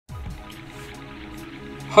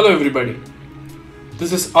Hello everybody,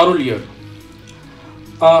 this is Arul here.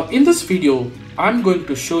 In this video, I'm going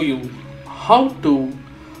to show you how to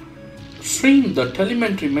stream the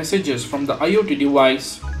telemetry messages from the IoT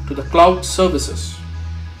device to the cloud services.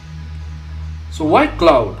 So why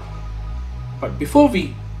cloud? But before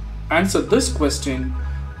we answer this question,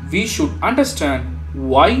 we should understand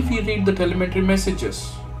why we read the telemetry messages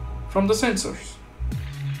from the sensors.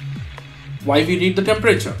 Why we read the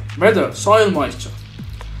temperature, weather, soil moisture.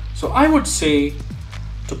 So I would say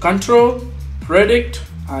to control, predict,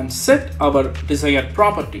 and set our desired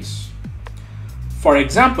properties. For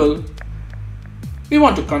example, we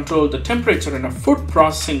want to control the temperature in a food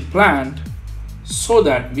processing plant so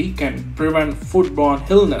that we can prevent foodborne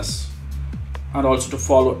illness, and also to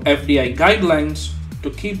follow FDA guidelines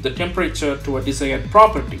to keep the temperature to a desired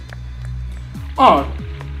property. Or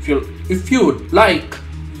if you would like,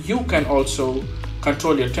 you can also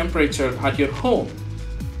control your temperature at your home.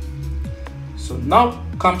 So now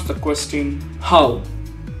comes the question, how?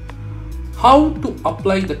 How to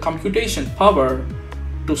apply the computation power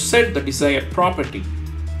to set the desired property,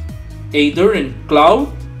 either in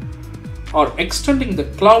cloud or extending the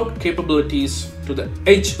cloud capabilities to the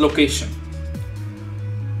edge location.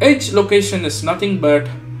 Edge location is nothing but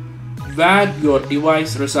where your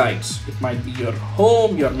device resides. It might be your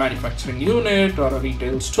home, your manufacturing unit, or a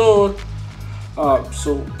retail store.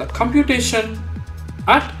 So the computation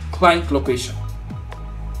at client location.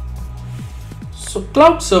 So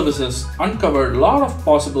cloud services uncover a lot of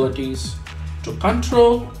possibilities to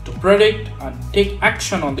control, to predict, and take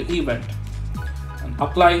action on the event and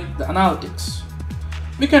apply the analytics.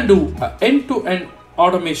 We can do end-to-end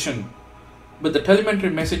automation with the telemetry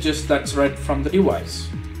messages that's read from the device.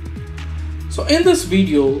 So in this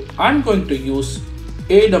video, I'm going to use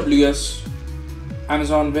AWS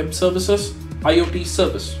Amazon Web Services IoT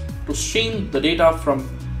service to stream the data from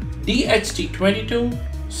DHT22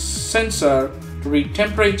 sensor to read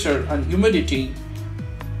temperature and humidity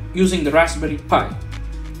using the Raspberry Pi.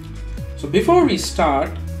 So before we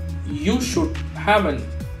start, you should have an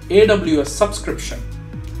AWS subscription.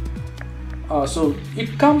 So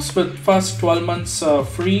it comes with first 12 months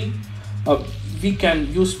free. We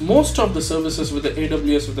can use most of the services with the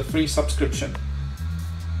AWS with the free subscription.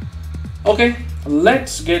 Okay,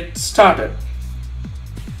 let's get started.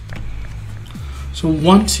 So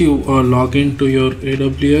once you log into your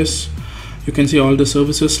AWS, you can see all the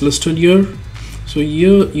services listed here. So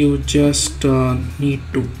here you just need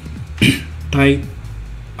to type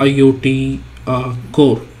IoT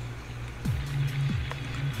core.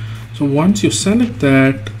 So once you select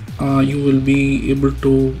that, you will be able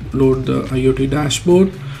to load the IoT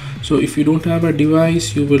dashboard. So if you don't have a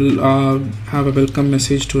device, you will have a welcome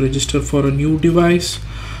message to register for a new device.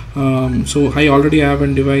 So I already have a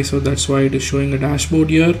device, so that's why it is showing a dashboard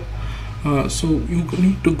here. So you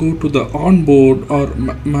need to go to the onboard or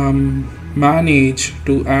manage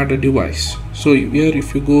to add a device. So here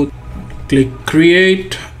if you go, click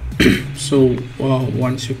create. So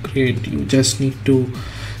once you create, you just need to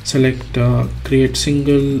select create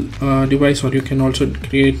single device, or you can also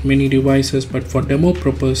create many devices, but for demo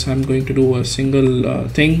purpose I'm going to do a single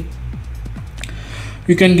thing.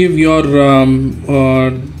 You can give your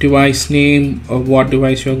device name, or what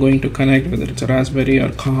device you are going to connect, whether it's a Raspberry or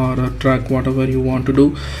car or truck, whatever you want to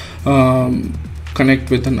do. Connect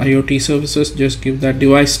with an IoT services, just give that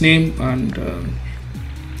device name, and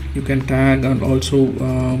you can tag and also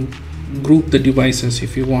group the devices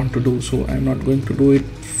if you want to do. So I'm not going to do it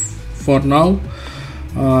for now.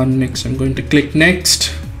 Next I'm going to click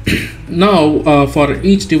next. Now for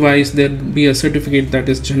each device there will be a certificate that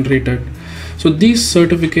is generated. So these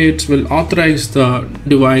certificates will authorize the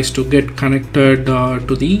device to get connected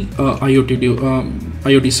to the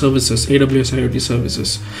IoT services, AWS IoT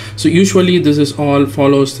services. So usually this is all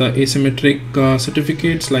follows the asymmetric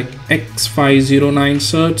certificates like X509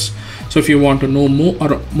 certs. So if you want to know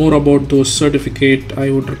more about those certificates,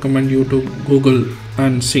 I would recommend you to Google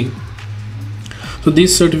and see. So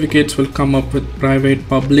these certificates will come up with private,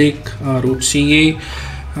 public, root CA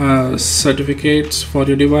certificates for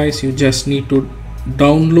your device. You just need to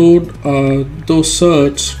download those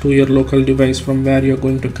certs to your local device from where you're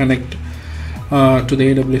going to connect to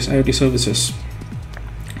the AWS IoT services.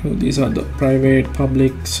 So these are the private,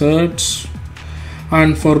 public certs.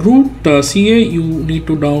 And for root CA, you need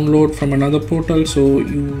to download from another portal. So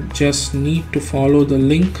you just need to follow the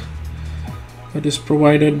link that is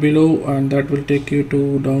provided below, and that will take you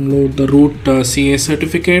to download the root CA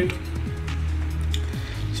certificate.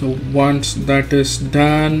 So once that is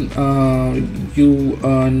done, you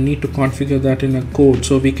need to configure that in a code,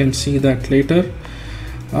 so we can see that later.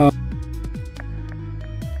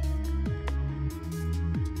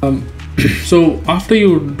 So after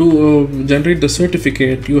you do generate the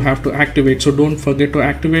certificate, you have to activate, so don't forget to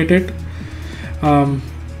activate it.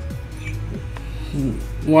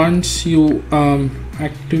 Once you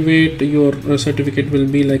activate, your certificate will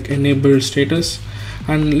be like enabled status,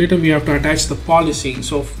 and later we have to attach the policy.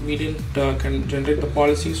 So we didn't can generate the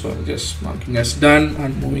policy, so I'm just marking as done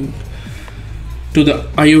and moving to the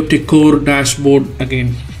IoT core dashboard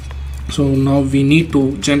again. So now we need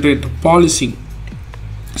to generate the policy.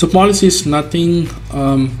 So policy is nothing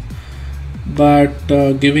but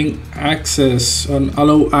giving access and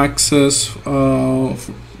allow access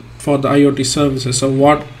for the IoT services. So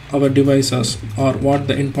what our devices or what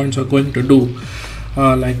the endpoints are going to do,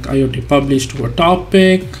 like IoT publish to a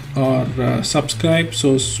topic or subscribe.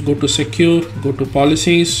 So go to secure, go to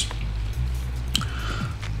policies.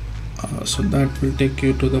 So that will take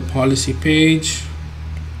you to the policy page.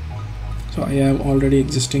 So I have already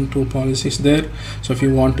existing 2 policies there. So if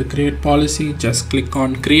you want to create policy, just click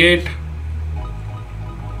on create.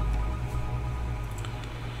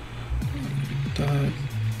 That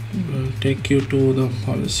will take you to the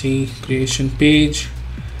policy creation page.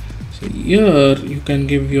 So here you can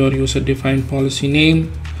give your user defined policy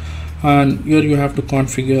name, and here you have to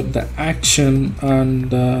configure the action and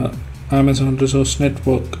the Amazon Resource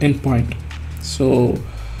Network endpoint. So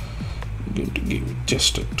I'm going to give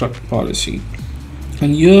just a truck policy,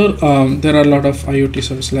 and here there are a lot of IoT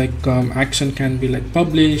services like action can be like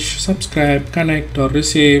publish, subscribe, connect, or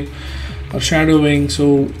receive, or shadowing.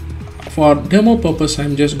 So for demo purpose,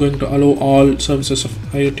 I'm just going to allow all services of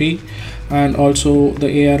IoT, and also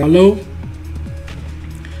the AR allow,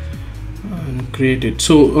 and create it.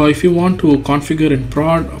 So if you want to configure in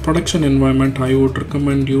production environment, I would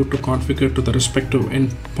recommend you to configure to the respective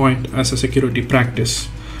endpoint as a security practice.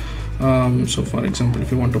 So for example,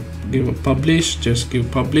 if you want to give a publish, just give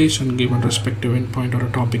publish and give a respective endpoint or a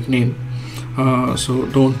topic name. So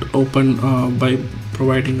don't open by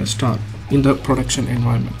providing a star in the production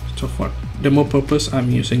environment. So for demo purpose, I'm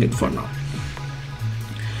using it for now.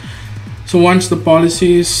 So once the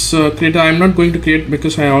policy is created, I'm not going to create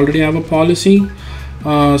because I already have a policy.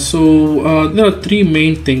 There are 3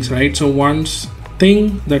 main things, right? So one's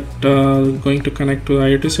thing that going to connect to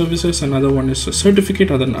IoT services, another one is a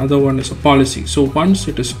certificate, and another one is a policy. So once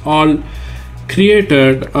it is all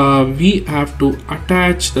created, we have to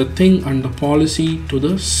attach the thing and the policy to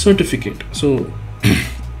the certificate. So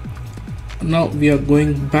now we are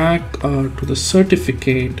going back to the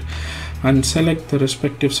certificate and select the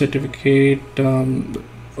respective certificate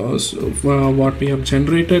what we have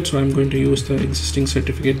generated. So I'm going to use the existing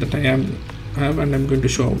certificate that I have, and I'm going to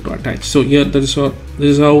show how to attach. So here this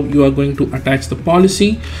is how you are going to attach the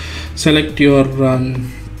policy. Select your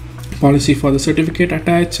policy for the certificate,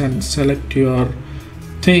 attach, and select your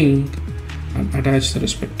thing and attach the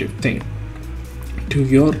respective thing to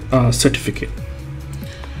your certificate.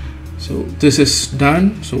 So this is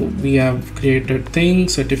done. So we have created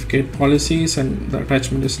things, certificate, policies, and the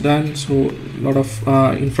attachment is done. So a lot of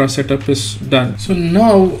infra setup is done. So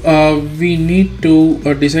now we need to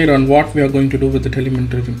decide on what we are going to do with the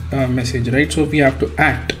telemetry message, right? So we have to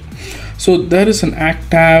act. So there is an act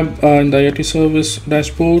tab in the IoT service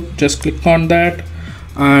dashboard. Just click on that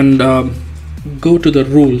and go to the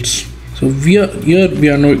rules. So we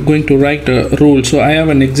are not going to write a rule. So I have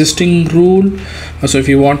an existing rule. So if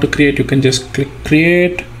you want to create, you can just click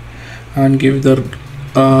create and give the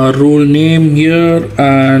rule name here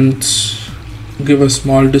and give a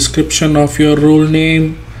small description of your rule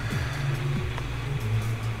name,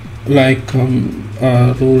 like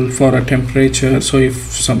rule for a temperature. So if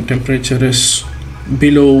some temperature is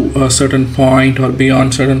below a certain point or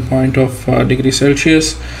beyond certain point of degree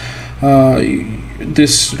Celsius,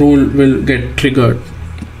 this rule will get triggered.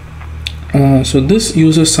 So this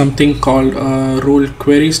uses something called rule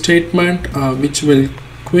query statement, which will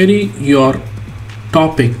query your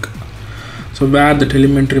topic, so where the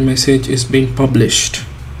telemetry message is being published.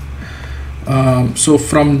 So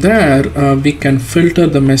from there we can filter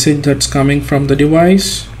the message that's coming from the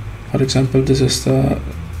device. For example, this is the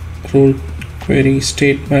rule query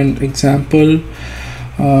statement example.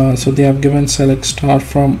 So they have given select star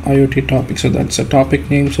from IoT topic, so that's a topic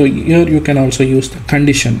name. So here you can also use the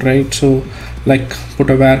condition, right? So like put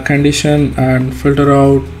a where condition and filter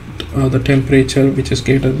out the temperature which is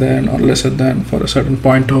greater than or lesser than for a certain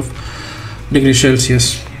point of degree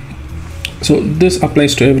Celsius. So this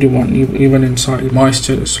applies to everyone, even in soil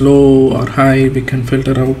moisture is low or high, we can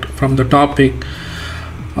filter out from the topic.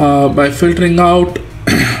 By filtering out,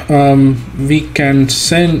 we can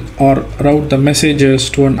send or route the messages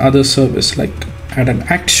to another service, like add an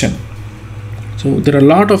action. So there are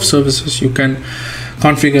a lot of services you can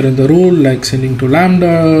configure in the role, like sending to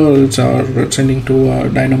Lambda or sending to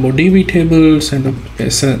DynamoDB tables and a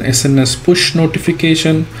SNS push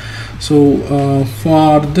notification. So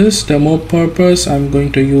for this demo purpose, I'm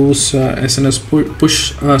going to use SNS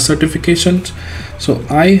push certifications. So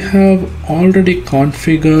I have already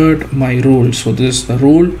configured my role. So this is the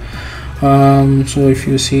role. So if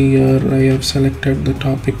you see here, I have selected the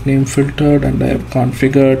topic name filtered and I have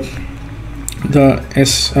configured the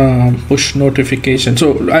push notification.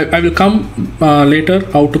 So I will come later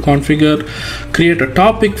how to create a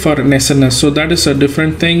topic for an SNS. So that is a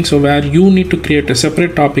different thing. So where you need to create a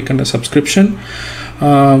separate topic and a subscription.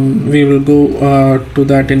 We will go to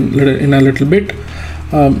that in a little bit.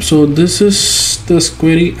 So this is this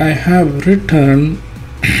query I have written.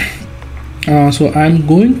 So I'm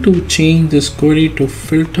going to change this query to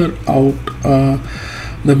filter out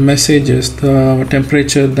the messages, the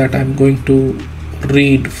temperature that I'm going to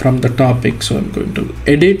read from the topic. So I'm going to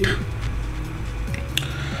edit,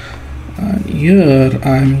 and here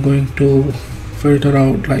I'm going to filter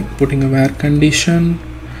out, like putting a where condition,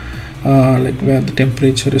 like where the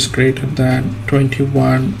temperature is greater than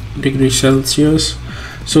 21 degrees Celsius.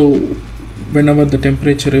 So whenever the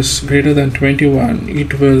temperature is greater than 21,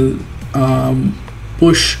 it will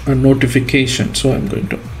push a notification. So I'm going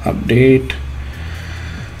to update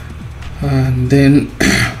and then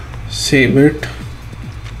save it.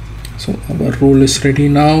 So our role is ready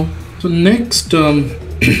now. So next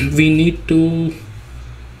we need to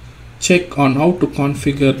check on how to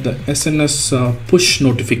configure the SNS push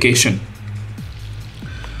notification.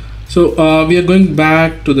 So we are going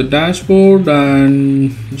back to the dashboard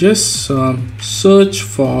and just search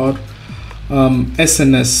for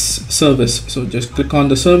SNS service. So just click on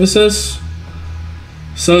the services,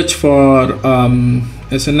 search for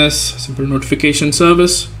SNS simple notification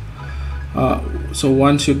service. So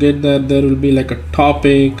once you get there, there will be like a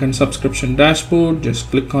topic and subscription dashboard.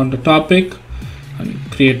 Just click on the topic and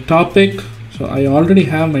create topic. So I already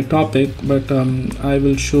have my topic, but I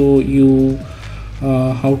will show you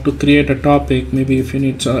how to create a topic, maybe if you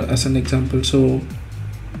need as an example. So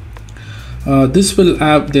this will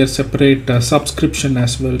have their separate subscription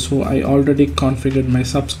as well. So I already configured my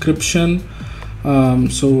subscription.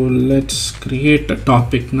 So let's create a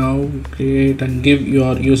topic now. Create and give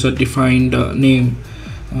your user defined name,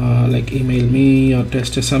 like email me or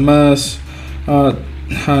test SMS,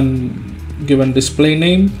 and given display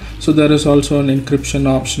name. So there is also an encryption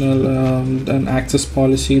optional, an access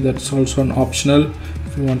policy that's also an optional.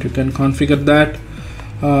 If you want, you can configure that.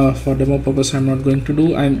 For demo purpose, I'm not going to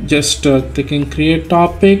do. I'm just clicking create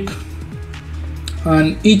topic,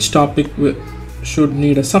 and each topic should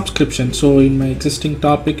need a subscription. So in my existing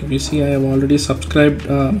topic, if you see, I have already subscribed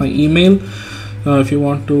my email. If you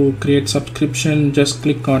want to create subscription, just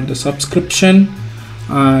click on the subscription,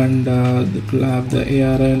 and it will have the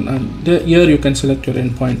ARN, and here you can select your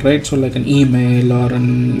endpoint, right? So like an email, or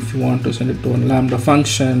if you want to send it to a Lambda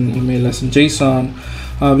function, email as in JSON,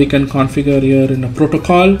 we can configure here in a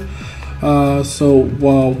protocol. So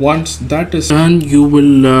once that is done, you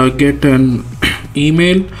will get an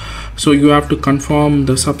email. So you have to confirm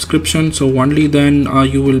the subscription. So only then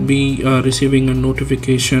you will be receiving a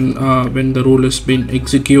notification when the role has been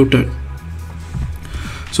executed.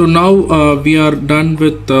 So now we are done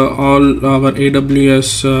with all our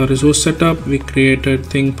AWS resource setup. We created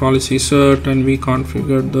thing policy cert, and we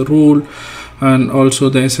configured the rule and also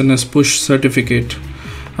the SNS push certificate.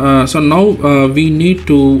 So now we need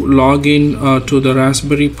to log in to the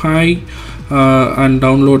Raspberry Pi and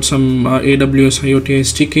download some AWS IOT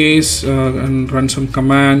SDKs and run some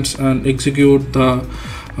commands and execute the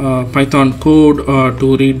Python code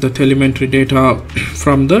to read the telemetry data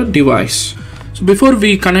from the device. So before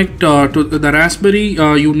we connect to the Raspberry,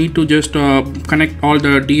 you need to just connect all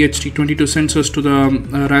the DHT22 sensors to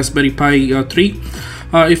the Raspberry Pi 3.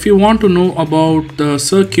 If you want to know about the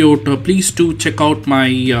circuit, please do check out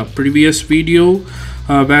my previous video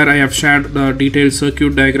where I have shared the detailed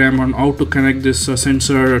circuit diagram on how to connect this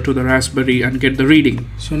sensor to the Raspberry and get the reading.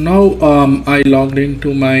 So now I logged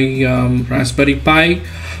into my Raspberry Pi.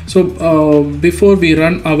 So before we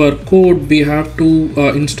run our code, we have to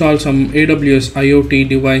install some AWS IoT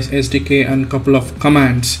device SDK and couple of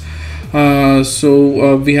commands.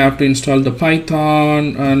 So we have to install the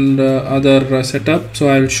Python and other setup. So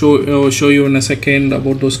I'll show you in a second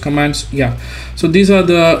about those commands. Yeah, so these are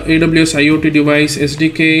the AWS IoT device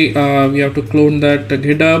SDK. We have to clone that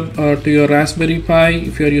GitHub to your Raspberry Pi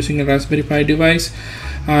if you are using a Raspberry Pi device,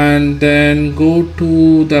 and then go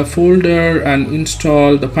to the folder and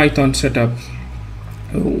install the Python setup.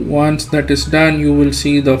 Once that is done, you will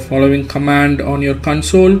see the following command on your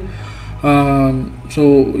console.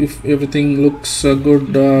 So if everything looks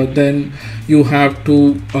good, then you have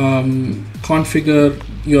to configure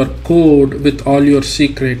your code with all your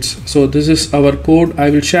secrets. So this is our code. I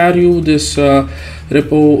will share you this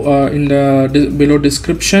repo in the below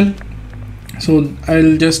description. So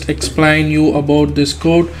I'll just explain you about this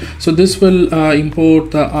code. So this will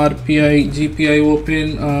import the RPI, GPI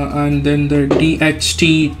open, and then the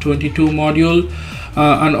DHT22 module,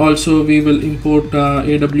 and also we will import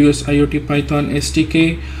AWS IoT Python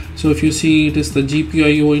SDK. So if you see, it is the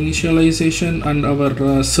GPIO initialization and our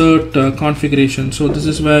cert configuration. So this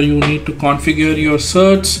is where you need to configure your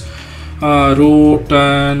certs, root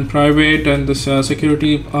and private, and this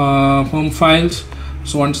security home files.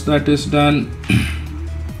 So once that is done,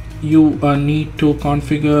 you need to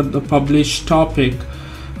configure the publish topic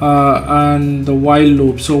and the while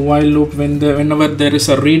loop. So while loop, whenever there is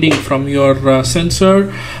a reading from your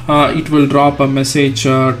sensor, it will drop a message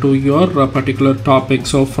to your particular topic.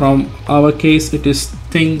 So from our case, it is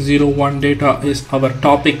thing01 data is our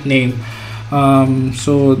topic name.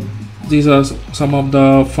 So these are some of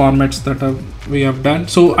the formats that we have done.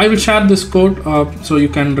 So I will share this code so you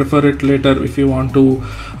can refer it later if you want to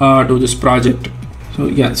do this project. So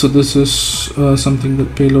yeah, so this is something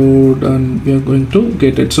that payload, and we are going to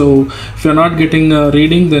get it. So if you're not getting a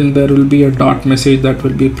reading, then there will be a dot message that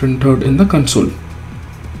will be printed in the console.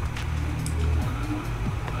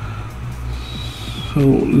 So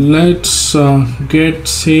let's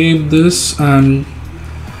save this and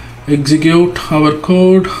execute our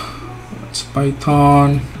code. It's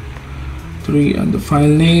Python 3 and the file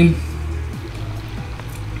name.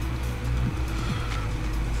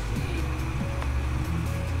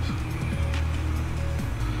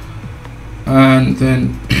 And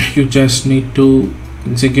then you just need to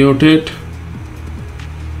execute it.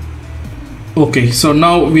 Okay, so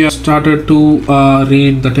now we have started to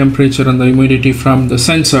read the temperature and the humidity from the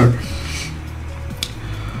sensor.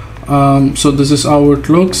 So this is how it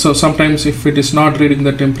looks. So sometimes if it is not reading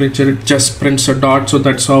the temperature, it just prints a dot. So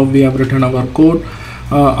that's how we have written our code.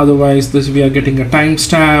 Otherwise, we are getting a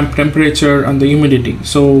timestamp, temperature, and the humidity.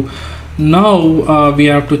 So now we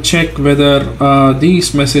have to check whether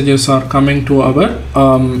these messages are coming to our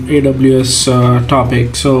AWS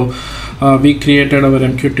topic. So we created our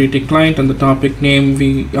MQTT client, and the topic name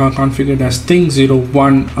we configured as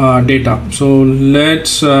thing01 data. So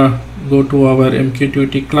let's go to our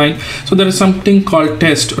MQTT client. So there is something called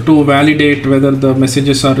test to validate whether the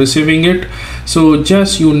messages are receiving it. So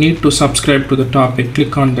just you need to subscribe to the topic.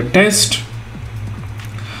 Click on the test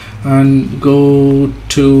and go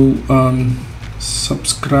to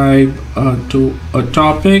subscribe to a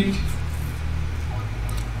topic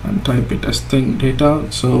and type it as thing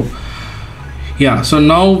data. So yeah, so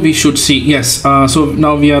now we should see, yes, so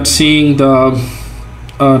now we are seeing the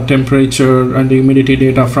temperature and the humidity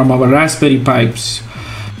data from our Raspberry Pis.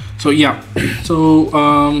 So yeah, so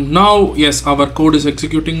now yes, our code is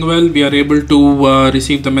executing well. We are able to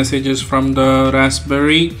receive the messages from the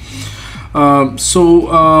Raspberry.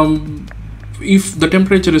 If the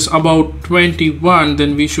temperature is about 21,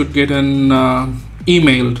 then we should get an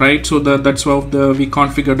email, right? So that's how we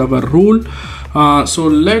configured our rule. So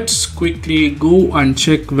let's quickly go and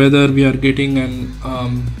check whether we are getting an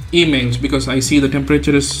emails, because I see the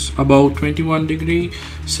temperature is about 21 degrees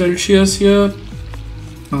Celsius here.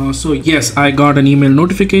 So yes, I got an email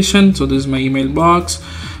notification. So this is my email box.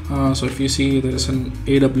 So if you see, there is an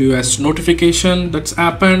AWS notification that's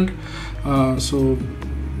happened. So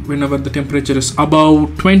whenever the temperature is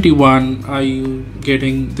above 21, I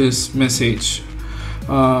getting this message.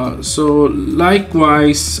 So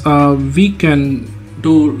likewise, we can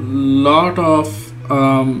do lot of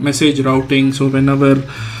message routing. So whenever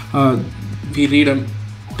we read a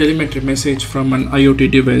telemetry message from an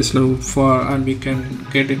IoT device, and we can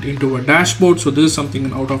get it into a dashboard. So this is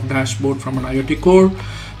something out of dashboard from an IoT core,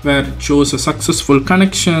 where it shows a successful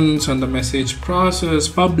connections and the message process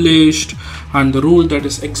published and the rule that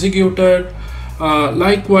is executed.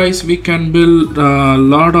 Likewise, we can build a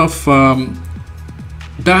lot of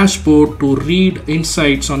dashboard to read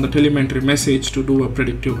insights on the telemetry message to do a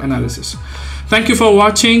predictive analysis. Thank you for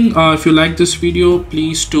watching. If you like this video,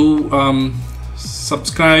 please do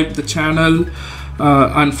subscribe the channel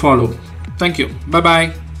and follow. Thank you. Bye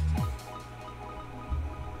bye.